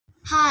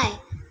Hi,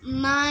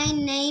 my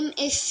name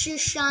is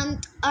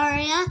Shishant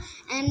Arya,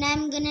 and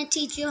I'm gonna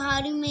teach you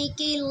how to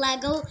make a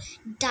Lego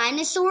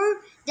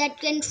dinosaur that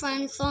can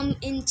transform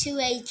into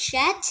a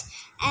jet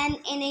and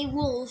in a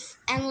wolf.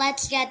 And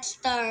let's get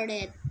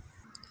started.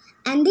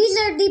 And these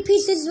are the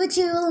pieces which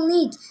you will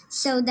need.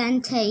 So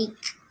then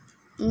take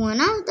one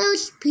of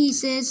those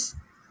pieces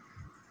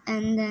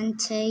and then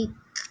take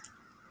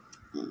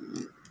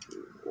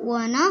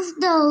one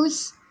of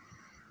those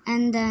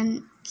and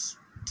then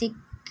stick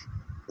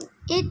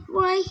it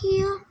right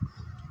here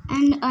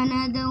and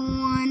another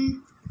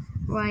one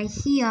right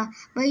here,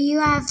 but you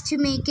have to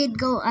make it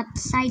go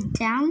upside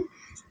down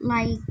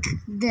like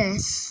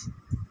this,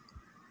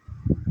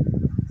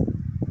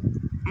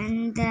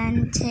 and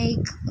then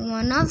take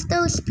one of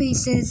those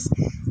pieces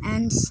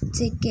and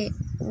stick it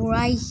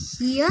right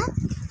here,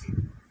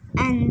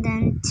 and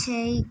then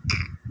take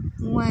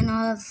one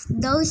of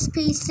those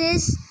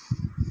pieces,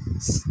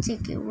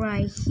 stick it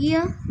right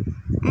here,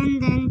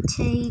 and then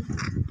take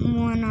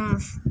one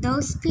of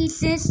those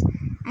pieces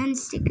and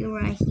stick it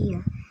right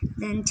here.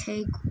 Then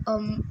take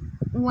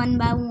one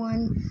by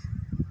one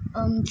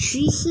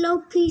cheese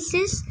loaf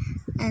pieces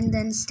and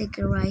then stick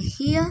it right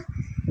here,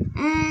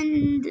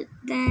 and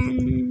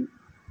then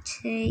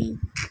take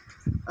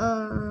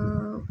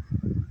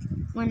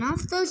one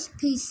of those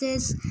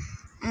pieces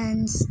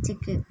and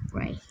stick it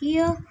right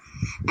here,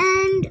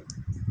 and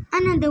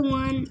another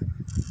one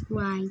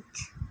right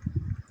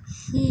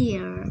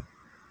here,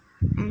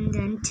 and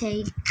then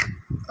take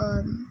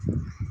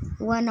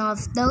one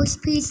of those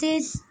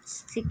pieces,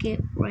 stick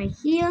it right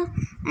here,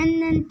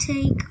 and then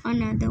take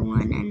another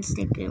one and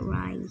stick it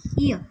right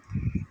here,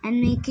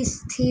 and make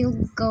his tail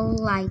go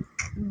like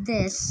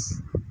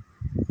this,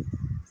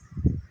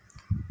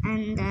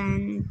 and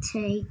then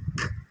take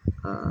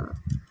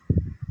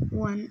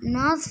one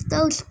of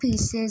those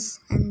pieces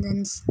and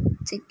then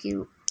stick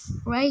it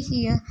right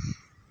here,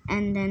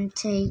 and then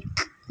take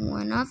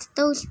one of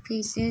those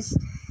pieces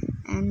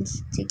and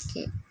stick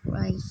it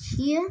right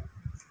here,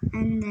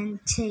 and then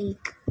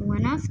take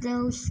one of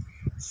those,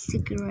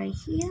 stick it right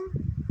here,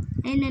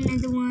 and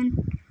another one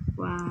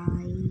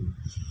right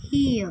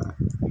here,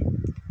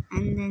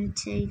 and then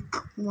take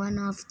one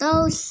of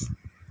those,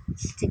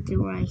 stick it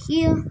right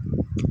here,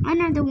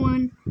 another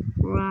one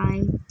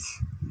right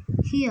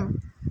here,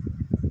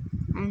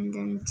 and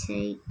then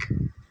take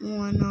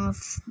one of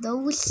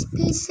those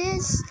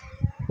pieces,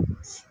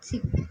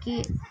 stick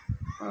it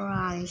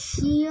right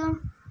here,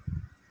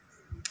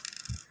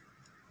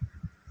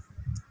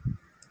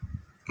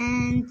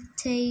 and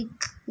take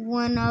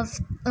one of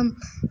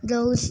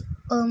those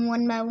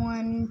one by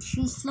one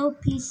cheese loaf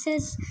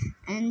pieces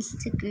and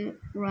stick it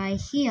right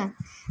here.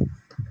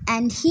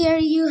 And here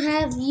you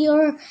have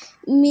your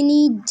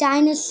mini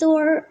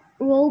dinosaur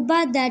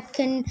robot that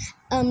can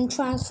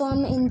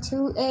transform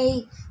into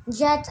a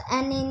jet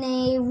and in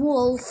a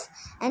wolf.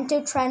 And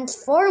to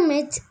transform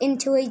it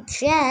into a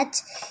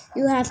jet,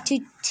 you have to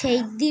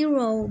take the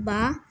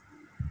robot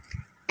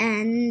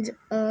and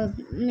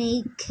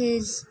make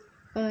his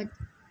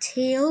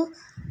tail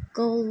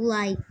go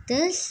like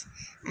this,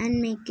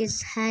 and make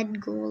his head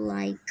go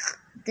like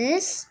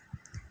this,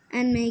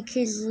 and make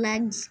his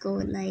legs go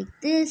like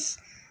this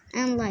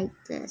and like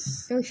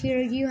this. So here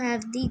you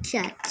have the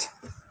jet.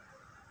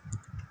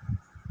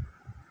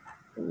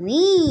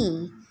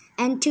 Whee!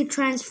 And to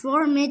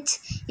transform it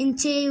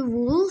into a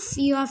wolf,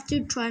 you have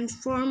to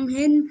transform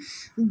him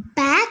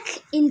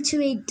back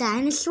into a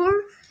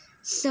dinosaur.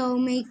 So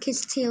make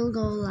his tail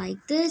go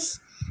like this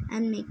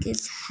and make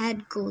his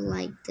head go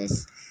like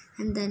this,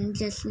 and then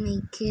just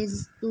make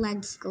his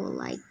legs go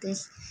like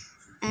this.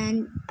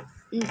 And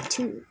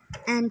to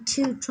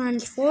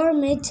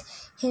transform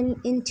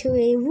him into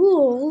a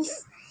wolf,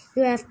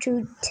 you have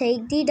to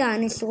take the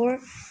dinosaur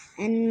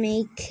and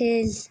make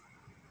his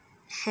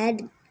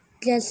head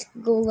just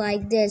go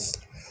like this.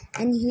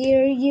 And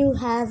here you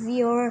have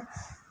your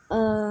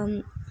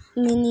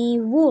mini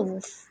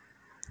wolf.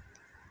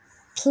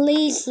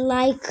 Please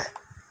like,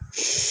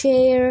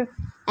 share,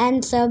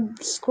 and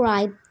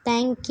subscribe.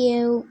 Thank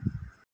you.